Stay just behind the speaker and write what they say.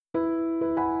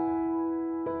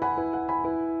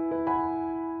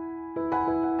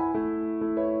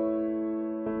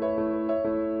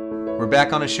We're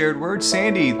back on A Shared Word.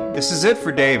 Sandy, this is it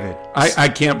for David. I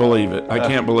can't believe it. I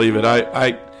can't believe it.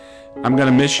 I'm going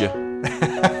to miss you.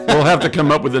 We'll have to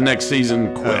come up with the next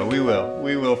season quick. We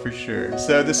will for sure.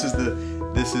 So this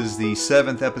is the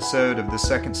seventh episode of the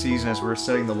second season as we're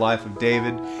studying the life of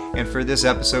David. And for this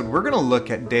episode, we're going to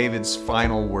look at David's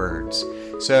final words.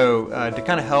 So to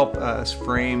kind of help us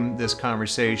frame this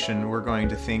conversation, we're going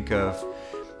to think of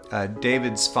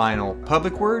David's final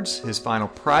public words, his final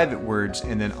private words,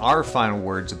 and then our final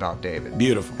words about David.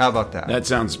 Beautiful. How about that? That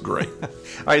sounds great.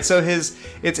 All right, so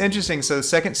it's interesting. So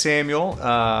 2 Samuel,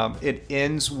 it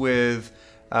ends with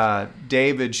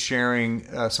David sharing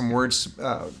some words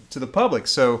to the public.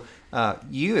 So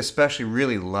you especially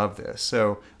really love this.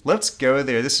 So let's go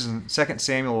there. This is in 2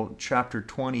 Samuel chapter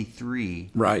 23.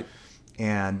 Right.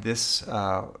 And this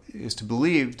is to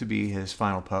believe to be his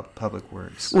final public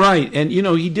words. Right. And,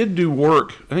 he did do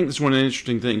work. I think this is one of the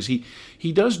interesting things.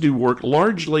 He does do work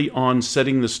largely on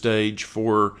setting the stage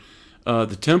for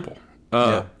the temple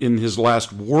in his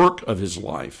last work of his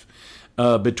life.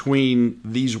 Between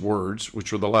these words,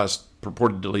 which were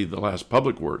purportedly the last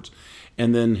public words,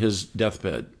 and then his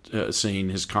deathbed scene,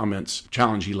 his comments,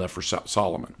 challenge he left for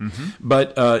Solomon. Mm-hmm.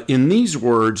 But in these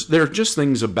words, there are just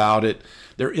things about it.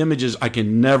 They're images I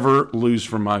can never lose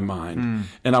from my mind.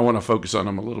 And I want to focus on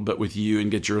them a little bit with you and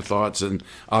get your thoughts and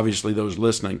obviously those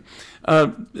listening.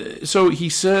 So he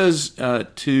says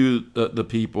to the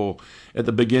people at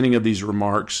the beginning of these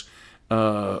remarks,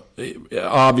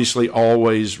 obviously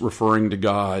always referring to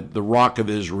God, the Rock of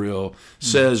Israel,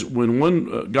 says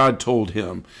God told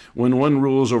him, when one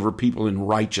rules over people in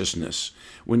righteousness,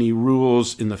 when he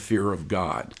rules in the fear of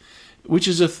God, which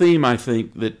is a theme, I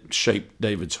think, that shaped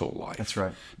David's whole life. That's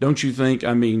right. Don't you think?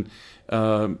 I mean,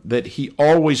 that he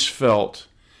always felt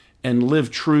and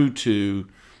lived true to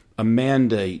a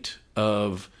mandate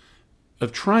of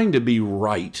trying to be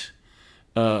right.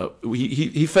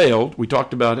 He failed. We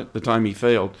talked about it the time he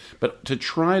failed. But to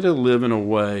try to live in a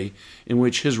way in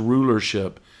which his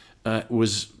rulership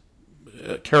was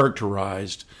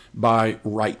characterized by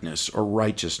rightness or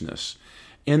righteousness,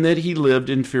 and that he lived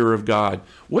in fear of God.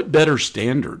 What better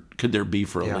standard could there be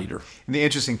for a leader? And the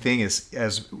interesting thing is,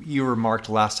 as you remarked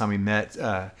last time we met,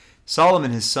 Solomon,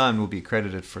 his son, will be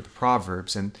credited for the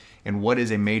Proverbs. And what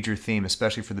is a major theme,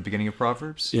 especially for the beginning of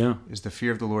Proverbs, is the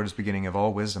fear of the Lord is beginning of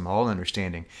all wisdom, all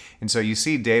understanding. And so you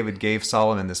see David gave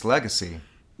Solomon this legacy.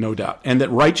 No doubt. And that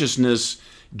righteousness,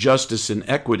 justice, and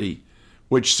equity,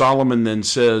 which Solomon then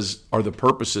says are the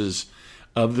purposes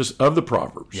of the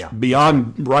Proverbs,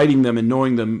 beyond writing them and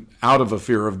knowing them out of a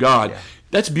fear of God.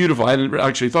 That's beautiful. I hadn't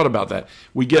actually thought about that.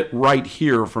 We get right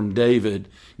here from David,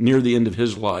 near the end of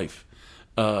his life,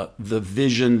 the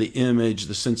vision, the image,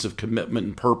 the sense of commitment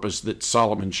and purpose that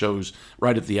Solomon shows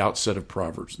right at the outset of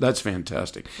Proverbs. That's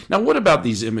fantastic. Now, what about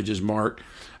these images, Mark?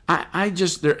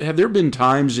 Have there been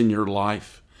times in your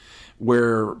life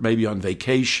where maybe on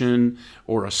vacation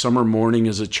or a summer morning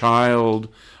as a child,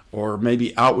 or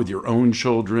maybe out with your own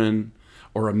children,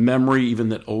 or a memory even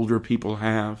that older people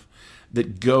have,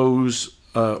 that goes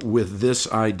with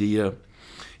this idea?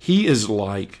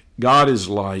 God is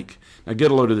like, now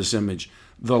get a load of this image,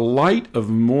 the light of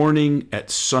morning at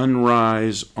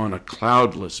sunrise on a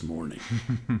cloudless morning.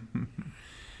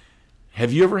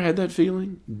 Have you ever had that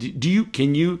feeling?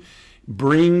 Can you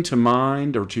bring to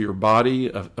mind or to your body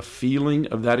a feeling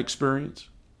of that experience?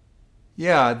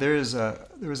 Yeah, there was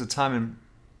a time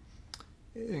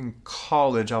in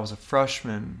college. I was a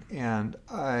freshman, and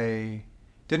I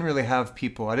didn't really have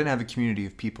people. I didn't have a community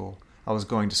of people I was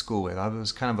going to school with. I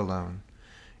was kind of alone,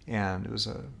 and it was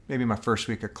maybe my first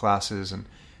week of classes, and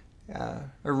I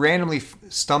randomly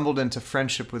stumbled into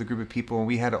friendship with a group of people, and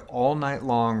we had an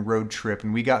all-night-long road trip,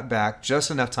 and we got back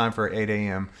just enough time for our 8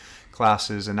 a.m.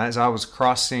 classes, and as I was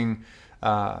crossing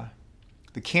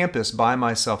the campus by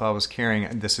myself, I was carrying,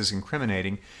 and this is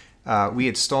incriminating, we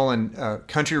had stolen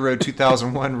Country Road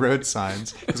 2001 road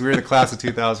signs, because we were the class of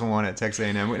 2001 at Texas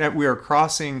A&M. We were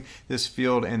crossing this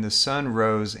field, and the sun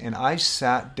rose, and I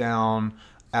sat down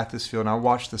at this field, and I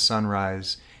watched the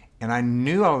sunrise, and I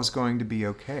knew I was going to be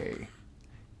okay.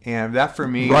 And that for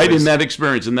me... Right in that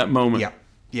experience, in that moment.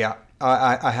 Yeah.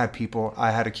 I had people.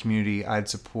 I had a community. I had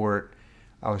support.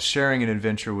 I was sharing an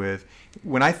adventure with.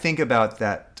 When I think about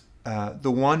that,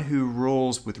 the one who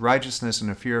rules with righteousness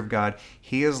and a fear of God,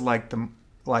 he is like the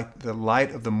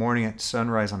light of the morning at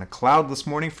sunrise on a cloudless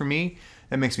morning. For me,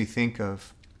 that makes me think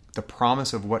of the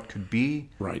promise of what could be.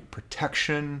 Right.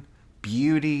 Protection,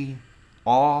 beauty,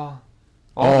 awe,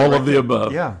 All of the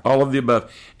above. Yeah. All of the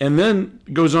above. And then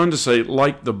goes on to say,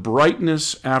 like the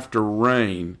brightness after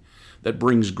rain that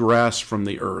brings grass from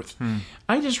the earth.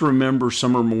 I just remember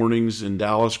summer mornings in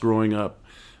Dallas growing up.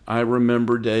 I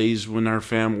remember days when our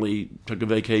family took a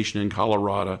vacation in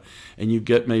Colorado, and you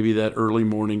get maybe that early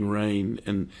morning rain,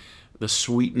 and the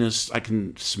sweetness, I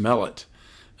can smell it,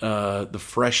 the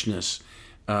freshness.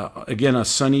 Again, a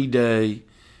sunny day,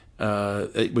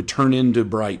 it would turn into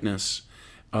brightness.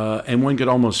 And one could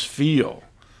almost feel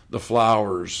the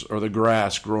flowers or the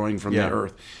grass growing from the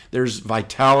earth. There's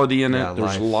vitality in it.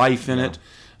 There's life in it.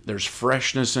 There's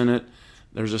freshness in it.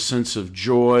 There's a sense of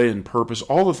joy and purpose.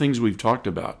 All the things we've talked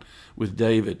about with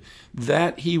David.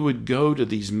 That he would go to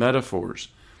these metaphors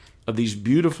of these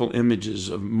beautiful images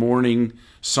of morning,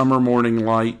 summer morning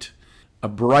light, a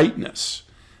brightness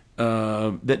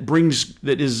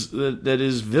that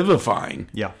is vivifying.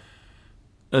 Yeah.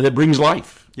 That brings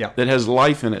life. Yeah. That has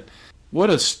life in it. What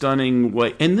a stunning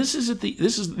way! And these are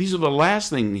the last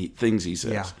things he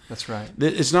says. Yeah, that's right.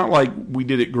 It's not like we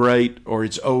did it great, or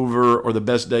it's over, or the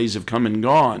best days have come and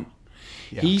gone.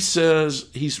 Yeah. He says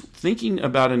he's thinking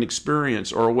about an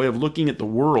experience or a way of looking at the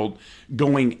world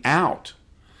going out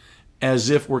as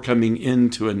if we're coming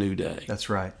into a new day. That's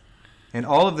right. And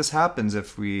all of this happens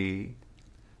if we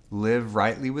live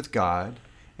rightly with God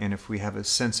and if we have a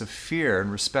sense of fear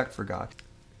and respect for God.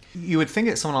 You would think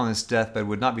that someone on his deathbed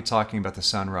would not be talking about the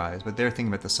sunrise, but they're thinking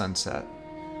about the sunset.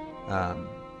 I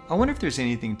wonder if there's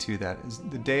anything to that.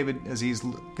 David, as he's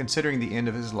considering the end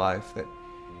of his life, that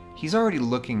he's already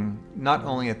looking not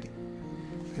only at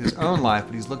his own life,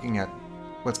 but he's looking at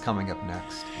what's coming up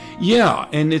next. Yeah,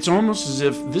 and it's almost as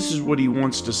if this is what he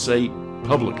wants to say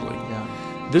publicly.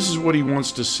 Yeah. This is what he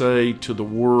wants to say to the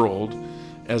world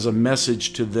as a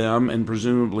message to them and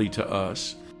presumably to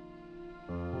us.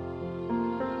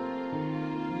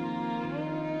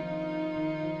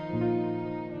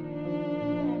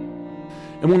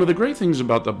 And one of the great things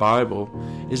about the Bible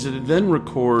is that it then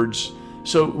records,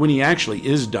 so when he actually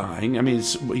is dying, I mean,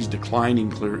 he's declining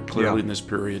clearly in this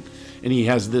period, and he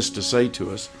has this to say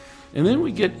to us. And then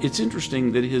it's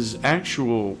interesting that his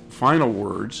actual final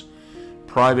words,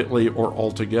 privately or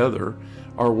altogether,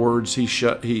 are words he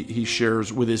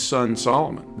shares with his son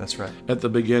Solomon. That's right. At the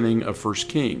beginning of 1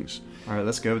 Kings. All right,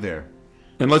 let's go there.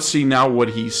 And let's see now what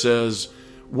he says.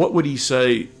 What would he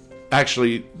say?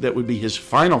 Actually, that would be his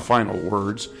final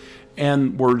words,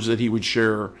 and words that he would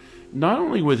share not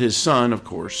only with his son, of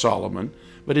course, Solomon,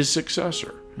 but his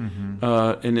successor,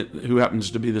 who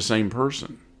happens to be the same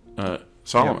person,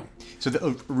 Solomon. Yeah. So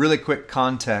a really quick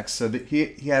context. So that he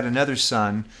had another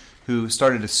son who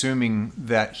started assuming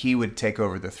that he would take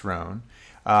over the throne.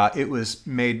 It was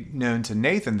made known to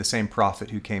Nathan, the same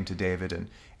prophet who came to David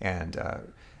and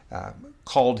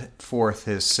called forth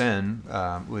his sin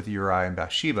with Uriah and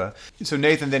Bathsheba. So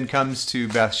Nathan then comes to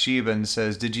Bathsheba and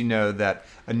says, "Did you know that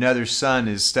another son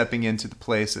is stepping into the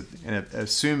place and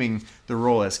assuming the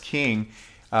role as king?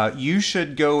 You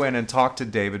should go in and talk to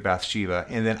David, Bathsheba,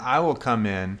 and then I will come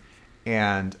in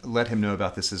and let him know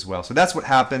about this as well." So that's what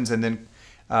happens, and then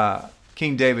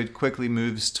King David quickly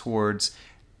moves towards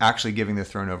actually giving the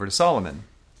throne over to Solomon.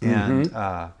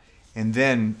 And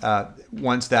then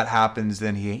once that happens,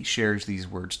 then he shares these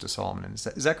words to Solomon.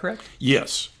 Is that correct?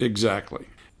 Yes, exactly.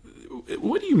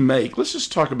 What do you make? Let's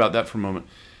just talk about that for a moment.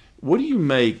 What do you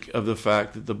make of the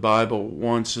fact that the Bible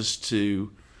wants us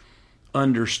to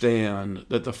understand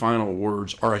that the final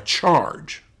words are a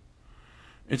charge?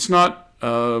 It's not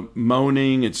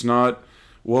moaning. It's not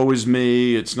woe is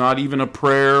me. It's not even a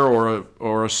prayer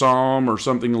or a psalm or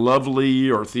something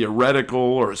lovely or theoretical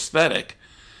or aesthetic.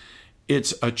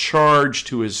 It's a charge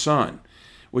to his son,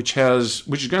 which is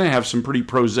going to have some pretty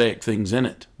prosaic things in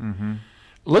it. Mm-hmm.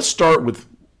 Let's start with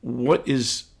what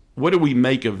do we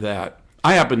make of that?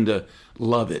 I happen to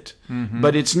love it,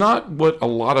 but it's not what a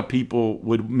lot of people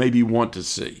would maybe want to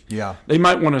see. Yeah, they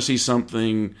might want to see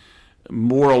something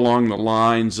more along the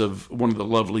lines of one of the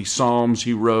lovely psalms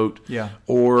he wrote,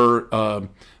 or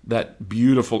that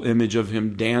beautiful image of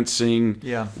him dancing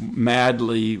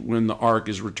madly when the ark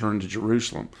is returned to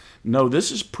Jerusalem. No,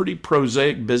 this is pretty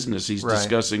prosaic business he's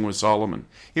discussing with Solomon.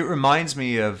 It reminds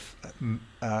me of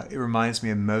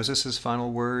Moses'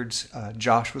 final words,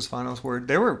 Joshua's final word.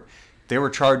 They were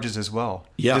charges as well.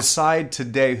 Yeah. Decide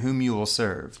today whom you will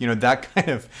serve. You know, that kind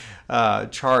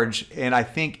of charge. And I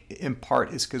think in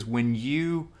part it's because when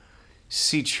you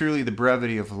see truly the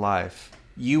brevity of life,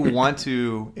 you want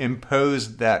to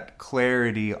impose that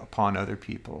clarity upon other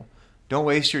people. Don't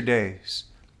waste your days.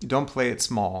 Don't play it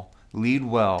small. Lead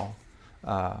well.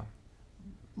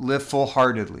 Live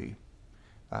full-heartedly.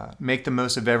 Make the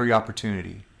most of every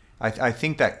opportunity. I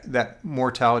think that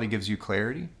mortality gives you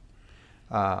clarity,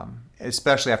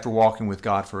 especially after walking with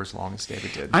God for as long as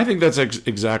David did. I think that's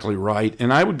exactly right.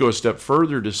 And I would go a step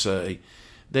further to say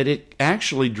that it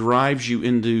actually drives you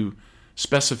into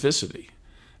specificity.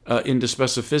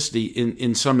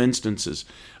 In some instances.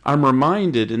 I'm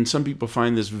reminded, and some people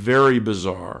find this very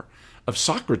bizarre, of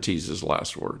Socrates'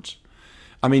 last words.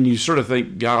 I mean, you sort of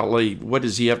think, golly, what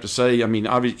does he have to say? I mean,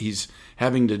 obviously, he's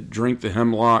having to drink the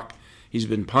hemlock. He's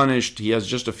been punished. He has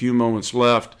just a few moments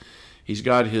left. He's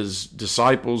got his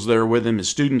disciples there with him, his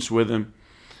students with him,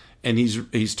 and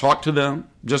he's talked to them,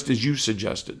 just as you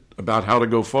suggested, about how to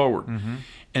go forward. Mm-hmm.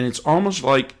 And it's almost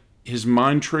like his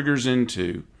mind triggers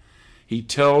into, he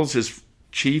tells his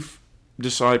chief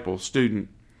disciple, student,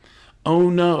 oh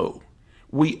no,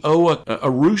 we owe a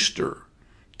rooster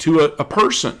to a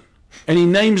person. And he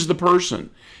names the person.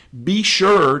 Be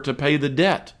sure to pay the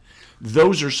debt.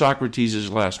 Those are Socrates'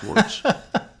 last words.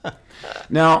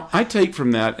 Now, I take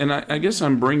from that, and I guess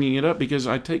I'm bringing it up because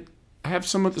I have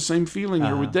somewhat the same feeling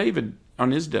here with David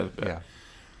on his deathbed. Yeah.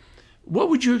 What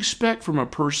would you expect from a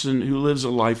person who lives a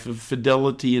life of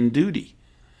fidelity and duty?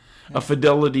 A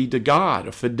fidelity to God,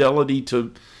 a fidelity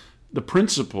to the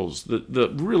principles,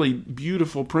 the really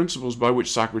beautiful principles by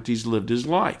which Socrates lived his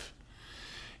life.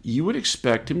 You would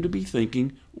expect him to be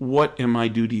thinking, what am I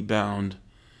duty bound?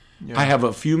 Yeah. I have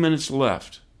a few minutes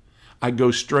left. I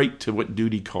go straight to what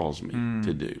duty calls me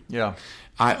to do. Yeah.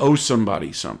 I owe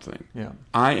somebody something. Yeah.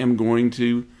 I am going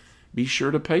to be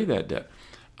sure to pay that debt.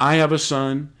 I have a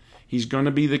son. He's going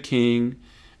to be the king.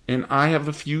 And I have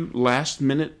a few last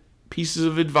minute pieces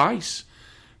of advice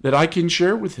that I can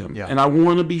share with him. Yeah. And I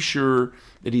want to be sure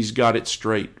that he's got it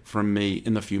straight from me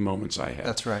in the few moments I have.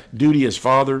 That's right. Duty as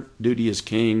father, duty as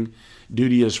king,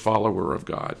 duty as follower of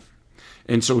God.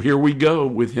 And so here we go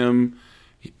with him,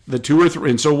 the 2 or 3.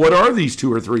 And so what are these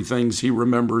 2 or 3 things he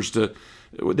remembers that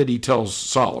he tells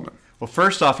Solomon? Well,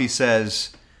 first off, he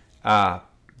says,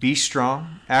 be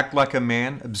strong, act like a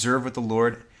man, observe what the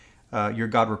Lord your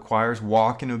God requires,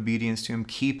 walk in obedience to him,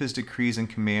 keep his decrees and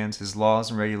commands, his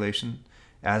laws and regulations,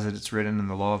 as it is written in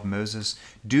the law of Moses.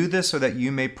 Do this so that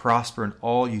you may prosper in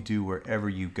all you do wherever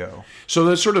you go. So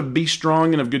that sort of be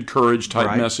strong and of good courage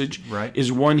type message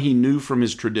is one he knew from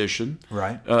his tradition.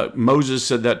 Right. Moses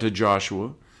said that to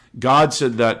Joshua. God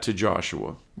said that to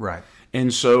Joshua. Right.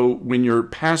 And so when you're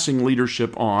passing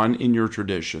leadership on in your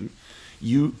tradition,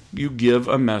 you give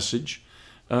a message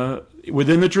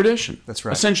within the tradition. That's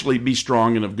right. Essentially, be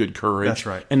strong and of good courage. That's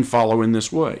right. And follow in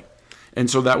this way. And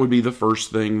so that would be the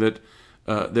first thing that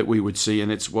we would see,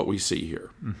 and it's what we see here.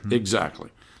 Mm-hmm. Exactly.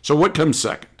 So what comes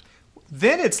second?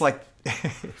 Then it's like,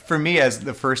 for me, as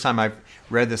the first time I've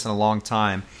read this in a long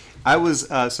time, I was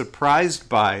surprised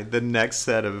by the next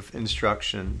set of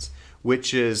instructions,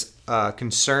 which is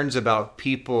concerns about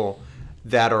people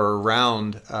that are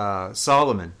around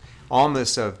Solomon,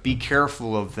 almost of be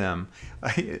careful of them.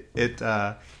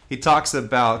 He talks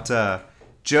about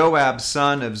Joab,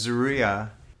 son of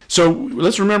Zeruiah. So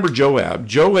let's remember Joab.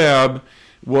 Joab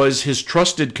was his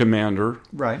trusted commander,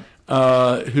 right?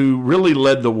 Who really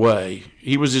led the way.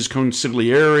 He was his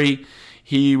consigliere.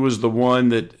 He was the one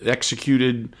that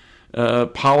executed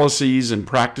policies and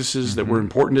practices that were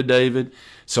important to David.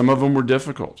 Some of them were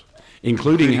difficult,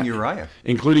 including Uriah.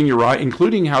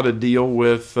 Including how to deal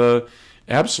with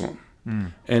Absalom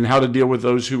and how to deal with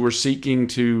those who were seeking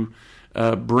to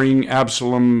bring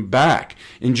Absalom back.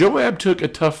 And Joab took a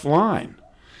tough line.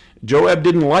 Joab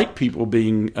didn't like people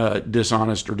being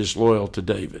dishonest or disloyal to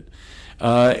David.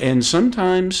 And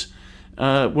sometimes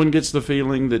one gets the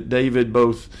feeling that David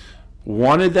both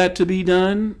wanted that to be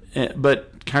done,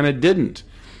 but kind of didn't.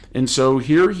 And so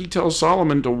here he tells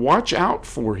Solomon to watch out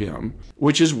for him,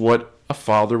 which is what a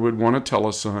father would want to tell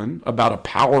a son about a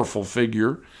powerful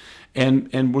figure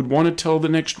and would want to tell the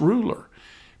next ruler.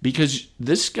 Because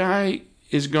this guy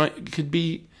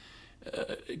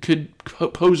could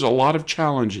pose a lot of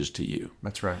challenges to you.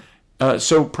 That's right.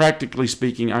 So practically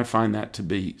speaking, I find that to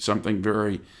be something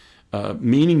very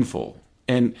meaningful.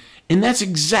 And that's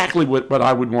exactly what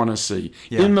I would want to see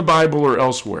in the Bible or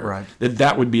elsewhere, right.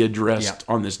 that would be addressed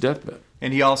on this deathbed.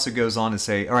 And he also goes on to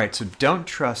say, all right, so don't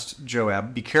trust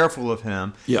Joab. Be careful of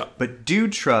him. Yeah. But do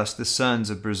trust the sons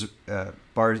of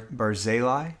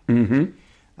Barzillai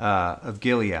of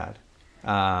Gilead.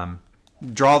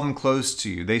 Draw them close to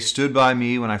you. They stood by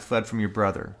me when I fled from your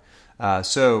brother.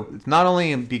 So not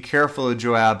only be careful of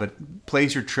Joab, but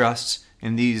place your trust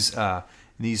in these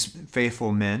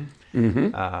faithful men.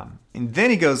 Mm-hmm. And then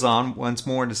he goes on once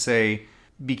more to say,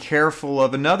 be careful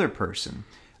of another person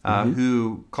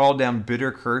who called down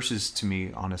bitter curses to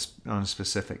me on a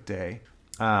specific day.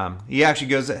 He actually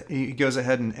goes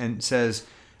ahead and says,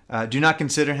 do not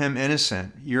consider him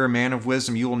innocent. You're a man of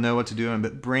wisdom. You will know what to do,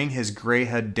 but bring his gray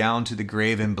head down to the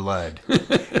grave in blood.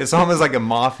 It's almost like a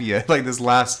mafia, like this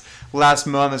last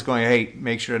moment is going, hey,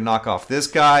 make sure to knock off this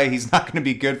guy. He's not going to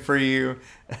be good for you.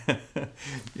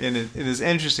 In this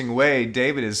interesting way,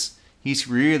 David he's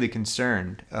really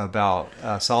concerned about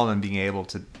Solomon being able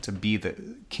to be the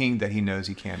king that he knows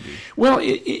he can be. Well,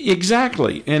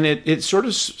 exactly. And it sort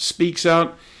of speaks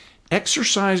out,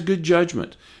 exercise good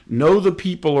judgment. Know the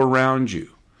people around you.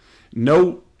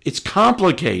 It's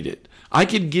complicated. I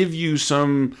could give you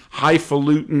some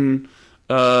highfalutin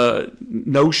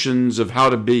notions of how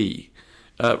to be.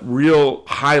 Real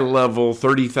high-level,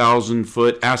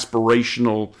 30,000-foot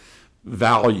aspirational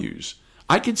values.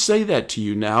 I could say that to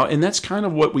you now, and that's kind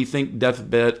of what we think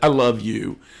deathbed. I love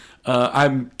you.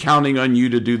 I'm counting on you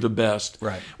to do the best.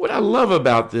 Right. What I love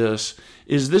about this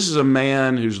is a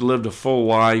man who's lived a full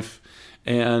life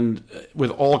and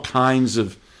with all kinds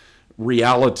of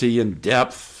reality and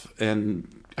depth and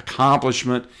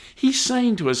accomplishment. He's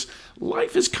saying to us,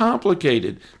 life is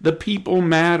complicated. The people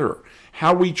matter.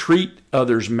 How we treat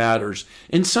others matters.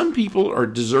 And some people are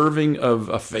deserving of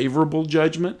a favorable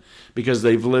judgment because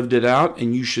they've lived it out,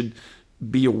 and you should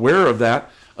be aware of that.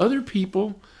 Other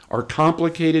people are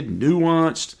complicated,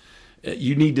 nuanced.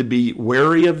 You need to be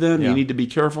wary of them. Yeah. You need to be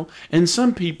careful. And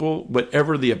some people,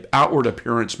 whatever the outward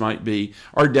appearance might be,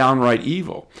 are downright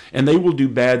evil, and they will do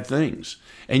bad things.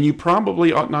 And you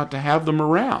probably ought not to have them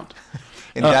around.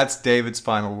 And that's David's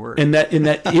final word. And that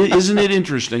isn't it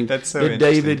interesting that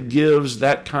David gives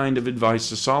that kind of advice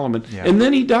to Solomon, and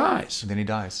then he dies.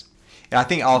 And I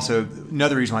think also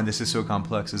another reason why this is so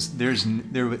complex is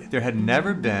there had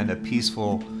never been a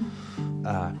peaceful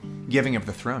giving of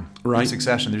the throne, right?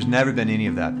 Succession. There's never been any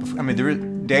of that. I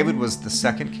mean, David was the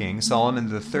second king, Solomon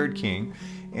the third king,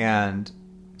 and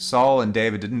Saul and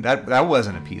David didn't. That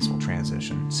wasn't a peaceful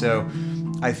transition. So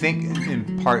I think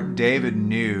in part David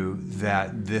knew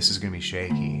that this is going to be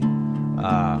shaky,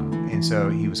 and so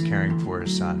he was caring for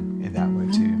his son in that way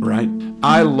too. Right.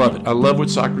 I love it. I love what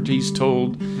Socrates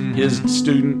told his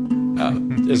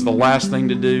student is the last thing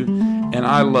to do, and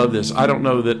I love this. I don't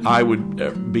know that I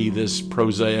would be this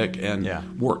prosaic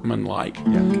and workmanlike,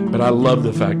 but I love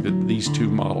the fact that these two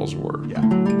models were. Yeah.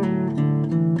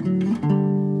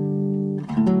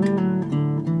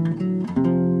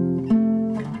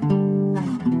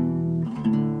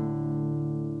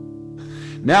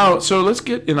 Now, so let's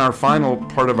get in our final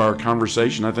part of our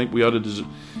conversation. I think we ought to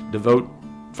devote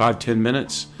 5-10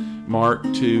 minutes, Mark,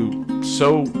 to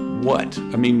so what?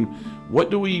 I mean,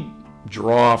 what do we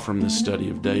draw from the study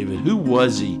of David? Who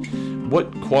was he?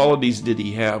 What qualities did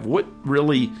he have? What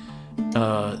really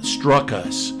struck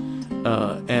us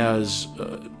as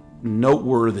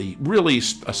noteworthy, really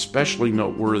especially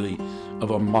noteworthy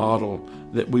of a model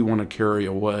that we want to carry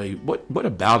away? What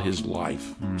about his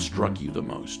life struck you the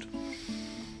most?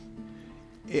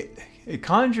 It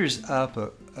conjures up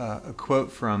a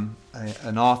quote from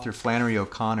an author, Flannery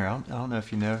O'Connor. I don't know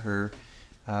if you know her,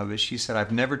 but she said,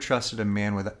 "I've never trusted a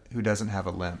man who doesn't have a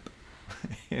limp."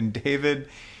 And David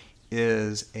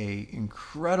is a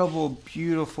incredible,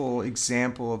 beautiful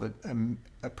example of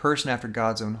a person after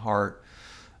God's own heart.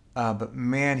 But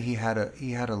man, he had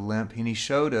a limp, and he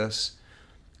showed us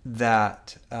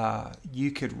that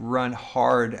you could run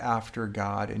hard after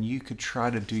God, and you could try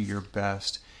to do your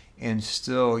best, and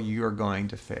still you're going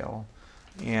to fail,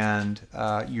 and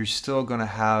you're still going to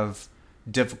have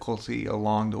difficulty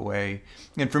along the way.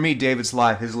 And for me, David's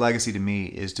life, his legacy to me,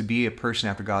 is to be a person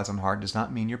after God's own heart. Does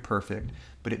not mean you're perfect,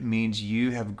 but it means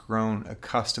you have grown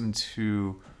accustomed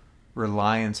to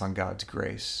reliance on God's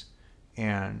grace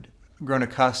and grown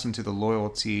accustomed to the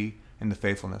loyalty and the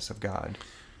faithfulness of God.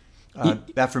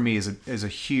 That for me is a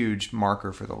huge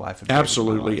marker for the life of David.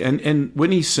 Absolutely. And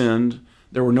when he sinned,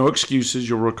 there were no excuses,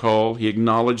 you'll recall. He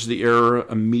acknowledged the error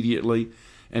immediately,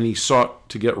 and he sought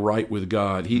to get right with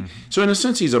God. So in a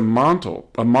sense, he's a model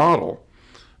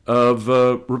of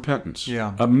repentance,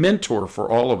 a mentor for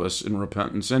all of us in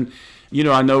repentance. And, you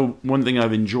know, I know one thing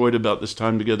I've enjoyed about this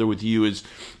time together with you is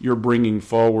you're bringing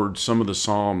forward some of the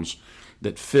Psalms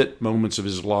that fit moments of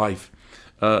his life.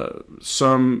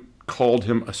 Some called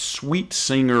him a sweet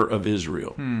singer of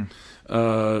Israel.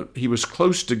 He was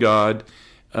close to God,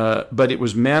 but it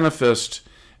was manifest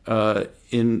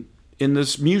in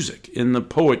this music, in the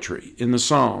poetry, in the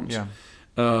Psalms,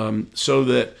 so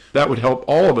that would help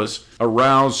all of us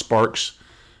arouse sparks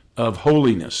of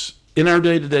holiness in our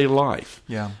day-to-day life.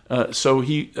 So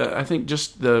I think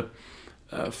just the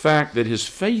fact that his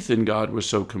faith in God was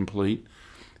so complete,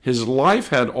 his life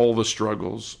had all the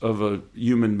struggles of a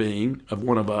human being, of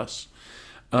one of us,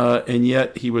 and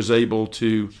yet he was able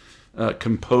to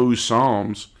compose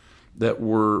psalms that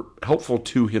were helpful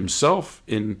to himself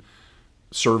in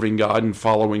serving God and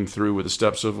following through with the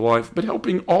steps of life, but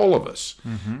helping all of us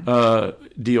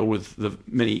deal with the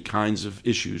many kinds of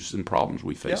issues and problems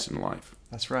we face in life.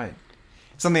 That's right.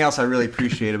 Something else I really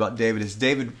appreciate about David is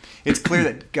it's clear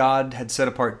that God had set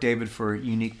apart David for a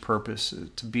unique purpose,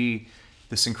 to be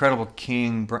this incredible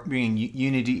king, bringing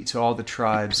unity to all the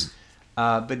tribes.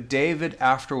 But David,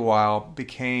 after a while,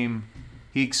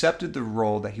 he accepted the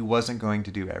role that he wasn't going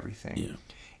to do everything. Yeah.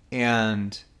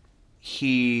 And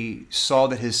he saw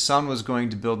that his son was going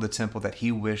to build the temple that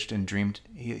he wished and dreamed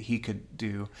he could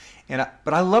do.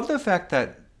 But I love the fact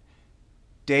that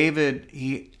David,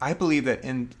 I believe that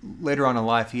later on in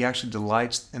life, he actually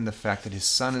delights in the fact that his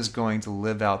son is going to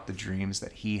live out the dreams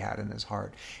that he had in his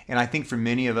heart. And I think for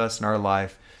many of us in our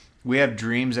life, we have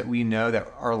dreams that we know that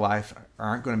our life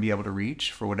aren't going to be able to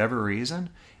reach for whatever reason.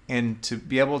 And to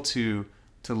be able to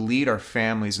lead our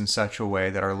families in such a way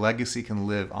that our legacy can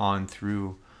live on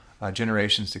through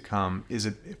generations to come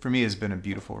for me has been a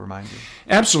beautiful reminder.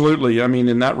 Absolutely. I mean,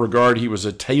 in that regard, he was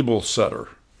a table setter.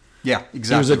 Yeah,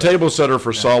 exactly. He was a table setter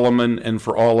for Solomon and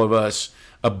for all of us,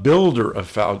 a builder of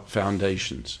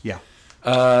foundations. Yeah.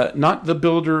 Not the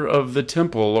builder of the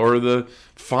temple or the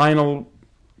final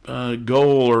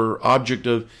goal or object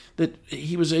of that.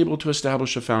 He was able to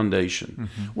establish a foundation.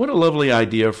 Mm-hmm. What a lovely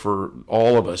idea for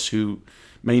all of us who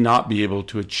may not be able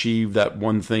to achieve that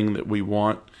one thing that we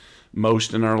want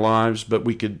most in our lives, but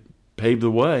we could pave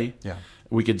the way. Yeah.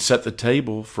 We could set the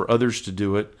table for others to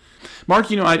do it.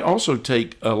 Mark, I'd also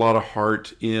take a lot of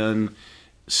heart in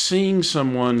seeing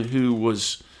someone who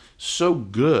was so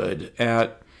good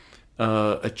at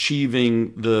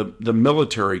achieving the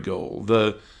military goal,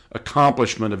 the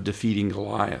accomplishment of defeating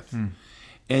Goliath,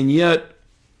 and yet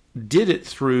did it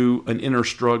through an inner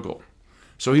struggle.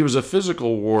 So he was a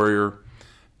physical warrior,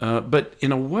 but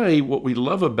in a way, what we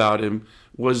love about him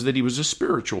was that he was a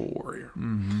spiritual warrior.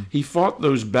 Mm-hmm. He fought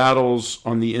those battles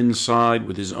on the inside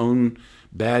with his own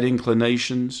bad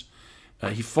inclinations.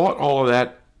 He fought all of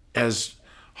that as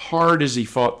hard as he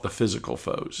fought the physical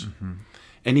foes. Mm-hmm.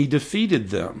 And he defeated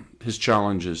them, his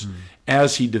challenges,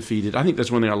 as he defeated. I think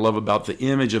that's one thing I love about the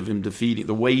image of him defeating,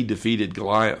 the way he defeated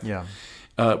Goliath. Yeah.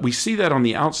 We see that on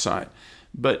the outside.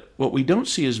 But what we don't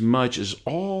see as much is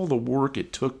all the work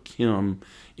it took him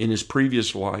in his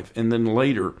previous life and then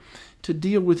later to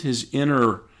deal with his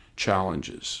inner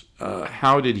challenges.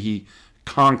 How did he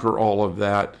conquer all of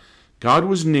that? God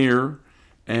was near,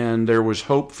 and there was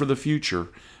hope for the future,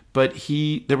 but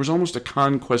there was almost a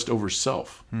conquest over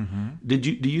self. Mm-hmm.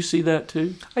 Do you see that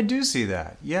too? I do see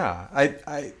that. Yeah,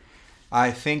 I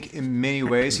think in many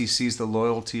ways he sees the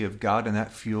loyalty of God, and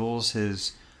that fuels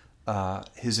his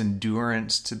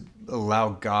endurance to allow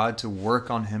God to work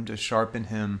on him, to sharpen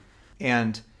him,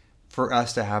 and for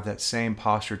us to have that same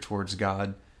posture towards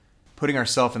God, putting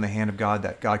ourselves in the hand of God,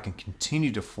 that God can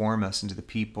continue to form us into the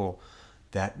people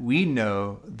that we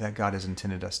know that God has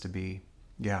intended us to be.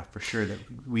 Yeah, for sure, that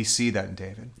we see that in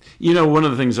David. One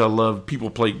of the things I love, people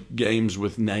play games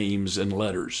with names and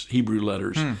letters, Hebrew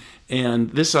letters. And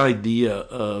this idea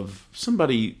of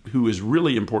somebody who is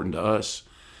really important to us,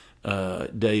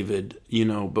 David,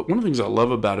 but one of the things I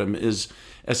love about him is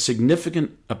as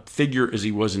significant a figure as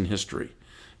he was in history,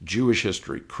 Jewish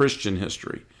history, Christian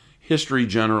history, history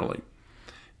generally,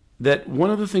 that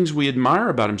one of the things we admire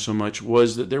about him so much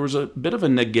was that there was a bit of a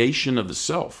negation of the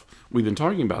self. We've been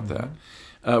talking about that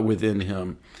within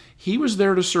him. He was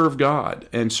there to serve God.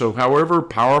 And so however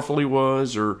powerful he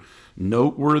was or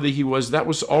noteworthy he was, that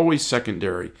was always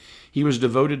secondary. He was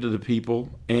devoted to the people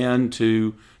and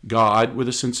to God with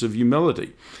a sense of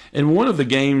humility. And one of the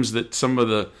games that some of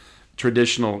the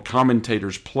traditional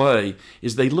commentators play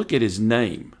is they look at his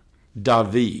name,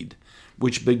 David,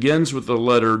 which begins with the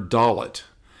letter Dalet.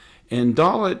 And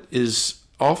Dalet is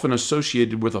often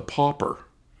associated with a pauper,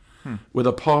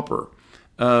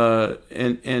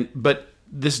 but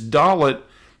this Dalet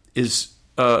is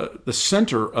the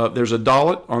center of. There's a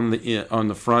Dalet on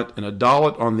the front and a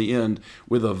Dalet on the end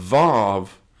with a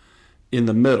Vav in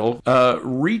the middle,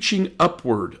 reaching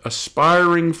upward,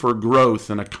 aspiring for growth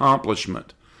and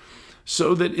accomplishment,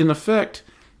 so that in effect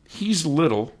he's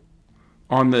little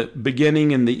on the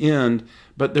beginning and the end,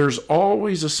 but there's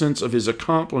always a sense of his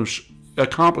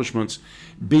accomplishments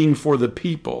being for the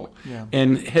people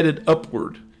and headed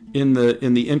upward in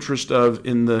the interest of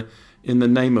in the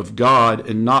name of God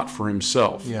and not for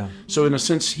himself. Yeah. So in a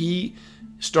sense, he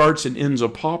starts and ends a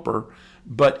pauper,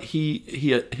 but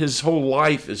his whole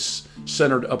life is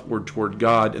centered upward toward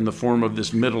God in the form of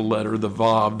this middle letter, the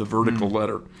Vav, the vertical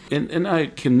letter. And I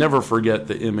can never forget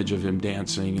the image of him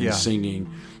dancing and singing,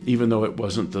 even though it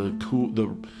wasn't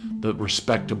the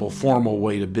respectable, formal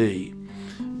way to be.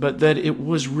 But that it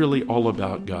was really all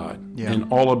about God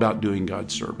and all about doing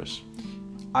God's service.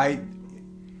 I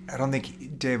don't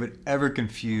think David ever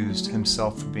confused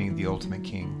himself for being the ultimate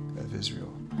king of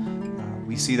Israel.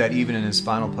 We see that even in his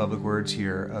final public words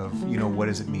here of, what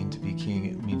does it mean to be king?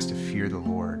 It means to fear the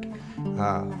Lord,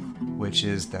 which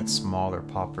is that smaller,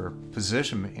 pauper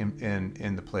position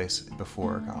in the place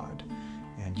before God.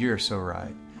 And you're so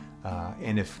right.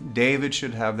 And if David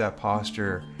should have that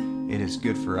posture, it is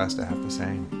good for us to have the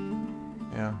same.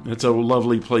 Yeah, it's a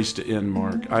lovely place to end,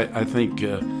 Mark. I think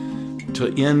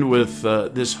to end with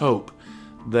this hope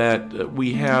that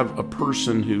we have a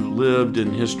person who lived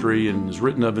in history and is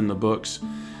written of in the books,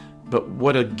 but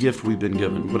what a gift we've been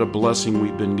given, what a blessing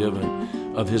we've been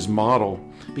given of his model,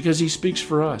 because he speaks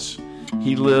for us.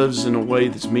 He lives in a way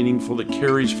that's meaningful, that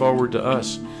carries forward to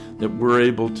us, that we're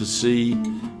able to see,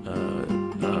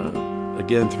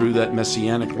 again, through that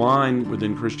messianic line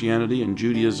within Christianity and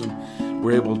Judaism.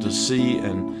 We're able to see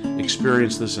and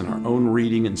experience this in our own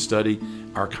reading and study,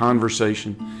 our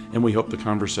conversation, and we hope the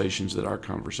conversations that our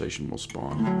conversation will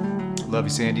spawn. Love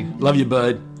you, Sandy. Love you,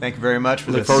 bud. Thank you very much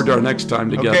for this. Look forward to our next time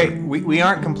together. Okay, we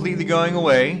aren't completely going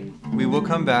away. We will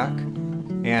come back,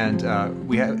 and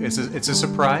it's a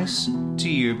surprise to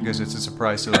you because it's a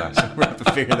surprise to us. We'll have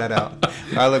to figure that out.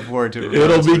 I look forward to it.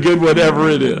 It'll be good whatever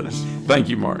it is. Thank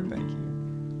you, Mark.